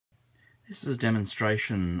This is a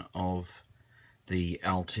demonstration of the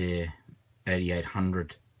Altair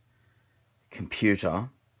 8800 computer,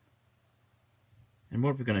 and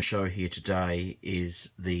what we're going to show here today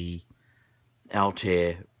is the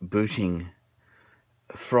Altair booting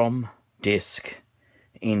from disk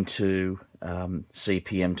into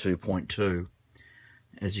CPM 2.2.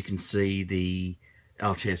 As you can see, the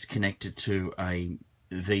Altair is connected to a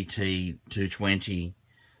VT220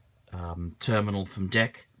 terminal from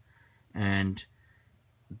DEC, and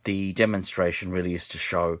the demonstration really is to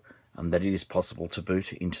show that it is possible to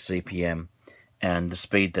boot into CPM and the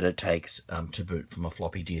speed that it takes to boot from a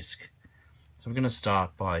floppy disk. So we're going to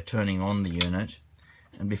start by turning on the unit,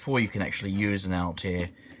 and before you can actually use an Altair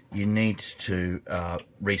you need to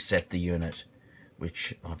reset the unit,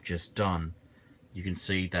 which I've just done. You can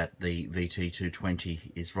see that the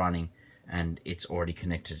VT220 is running and it's already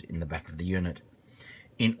connected in the back of the unit.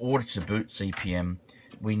 In order to boot CPM,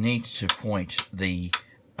 we need to point the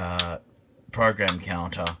program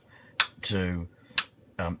counter to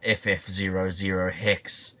FF00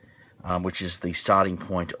 hex, which is the starting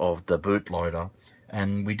point of the bootloader,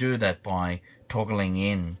 and we do that by toggling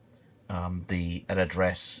in an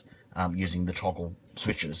address using the toggle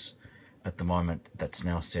switches. At the moment, that's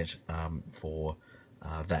now set for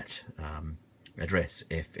that address,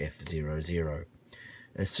 FF00.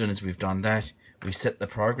 As soon as we've done that, we set the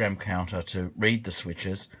program counter to read the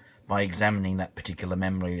switches by examining that particular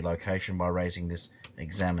memory location by raising this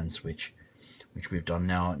examine switch, which we've done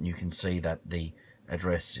now, and you can see that the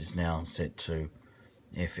address is now set to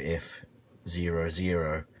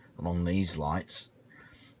FF00 along these lights,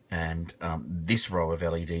 and this row of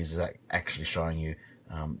LEDs is actually showing you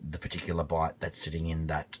the particular byte that's sitting in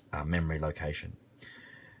that memory location.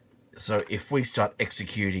 So if we start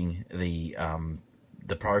executing the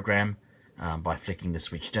program by flicking the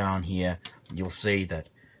switch down here, you'll see that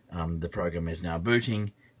the program is now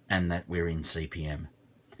booting and that we're in CPM.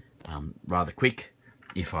 Rather quick.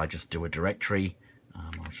 If I just do a directory,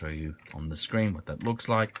 I'll show you on the screen what that looks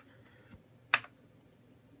like.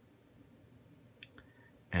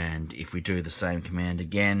 And if we do the same command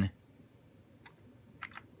again,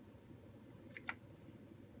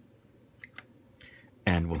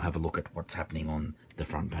 and we'll have a look at what's happening on the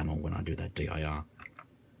front panel when I do that DIR.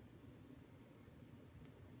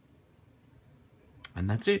 And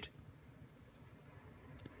that's it.